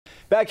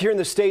Back here in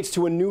the States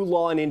to a new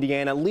law in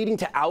Indiana leading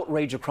to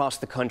outrage across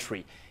the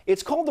country.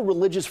 It's called the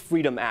Religious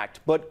Freedom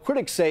Act, but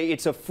critics say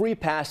it's a free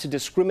pass to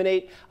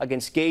discriminate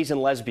against gays and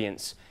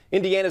lesbians.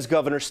 Indiana's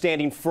governor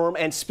standing firm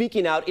and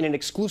speaking out in an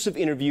exclusive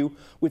interview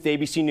with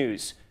ABC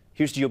News.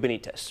 Here's Gio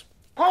Benitez.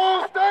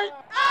 Whole state,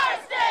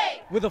 our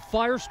state! With a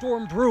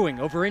firestorm brewing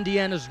over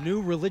Indiana's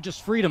new Religious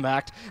Freedom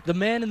Act, the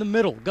man in the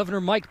middle, Governor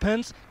Mike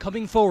Pence,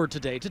 coming forward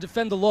today to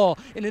defend the law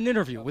in an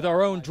interview with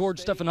our own George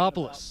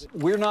Stephanopoulos.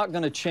 We're not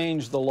going to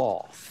change the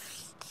law,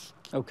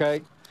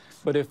 okay?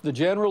 But if the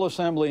General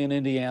Assembly in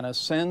Indiana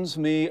sends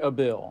me a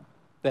bill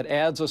that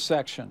adds a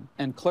section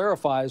and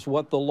clarifies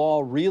what the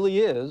law really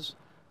is,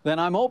 then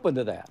I'm open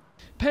to that.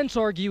 Pence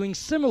arguing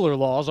similar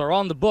laws are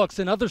on the books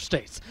in other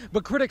states,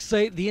 but critics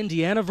say the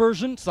Indiana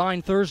version,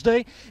 signed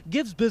Thursday,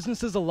 gives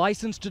businesses a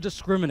license to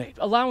discriminate,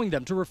 allowing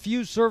them to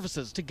refuse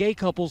services to gay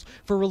couples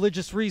for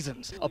religious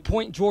reasons, a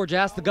point George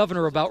asked the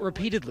governor about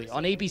repeatedly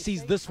on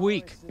ABC's This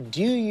Week.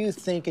 Do you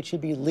think it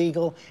should be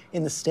legal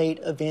in the state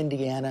of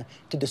Indiana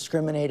to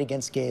discriminate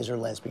against gays or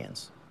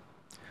lesbians?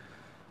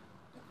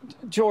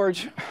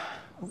 George,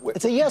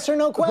 it's a yes or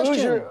no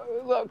question.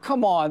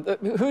 Come on,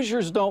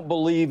 Hoosiers don't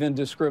believe in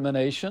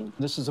discrimination.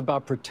 This is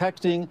about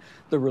protecting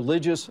the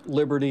religious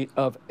liberty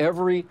of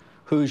every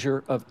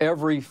Hoosier, of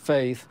every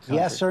faith.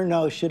 Yes or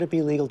no, should it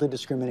be legal to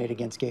discriminate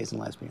against gays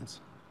and lesbians?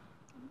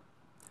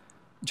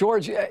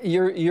 George,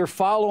 you're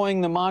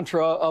following the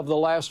mantra of the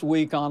last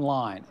week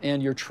online,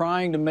 and you're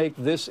trying to make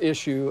this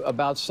issue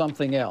about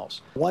something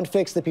else. One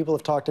fix that people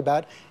have talked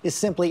about is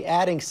simply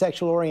adding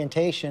sexual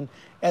orientation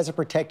as a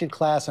protected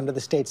class under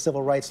the state's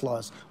civil rights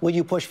laws. Will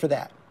you push for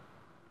that?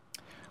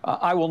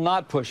 I will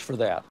not push for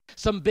that.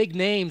 Some big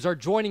names are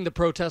joining the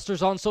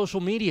protesters on social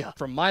media,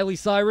 from Miley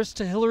Cyrus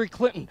to Hillary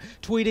Clinton,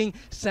 tweeting,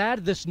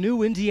 "Sad this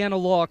new Indiana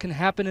law can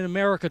happen in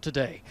America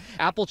today."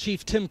 Apple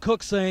chief Tim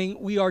Cook saying,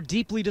 "We are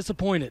deeply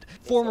disappointed."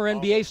 Former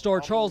NBA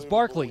star Charles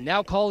Barkley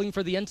now calling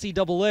for the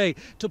NCAA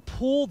to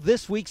pull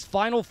this week's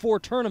Final Four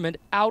tournament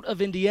out of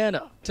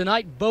Indiana.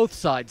 Tonight, both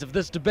sides of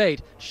this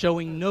debate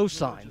showing no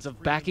signs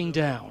of backing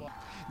down.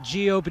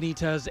 Gio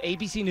Benitez,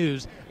 ABC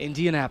News,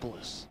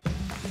 Indianapolis.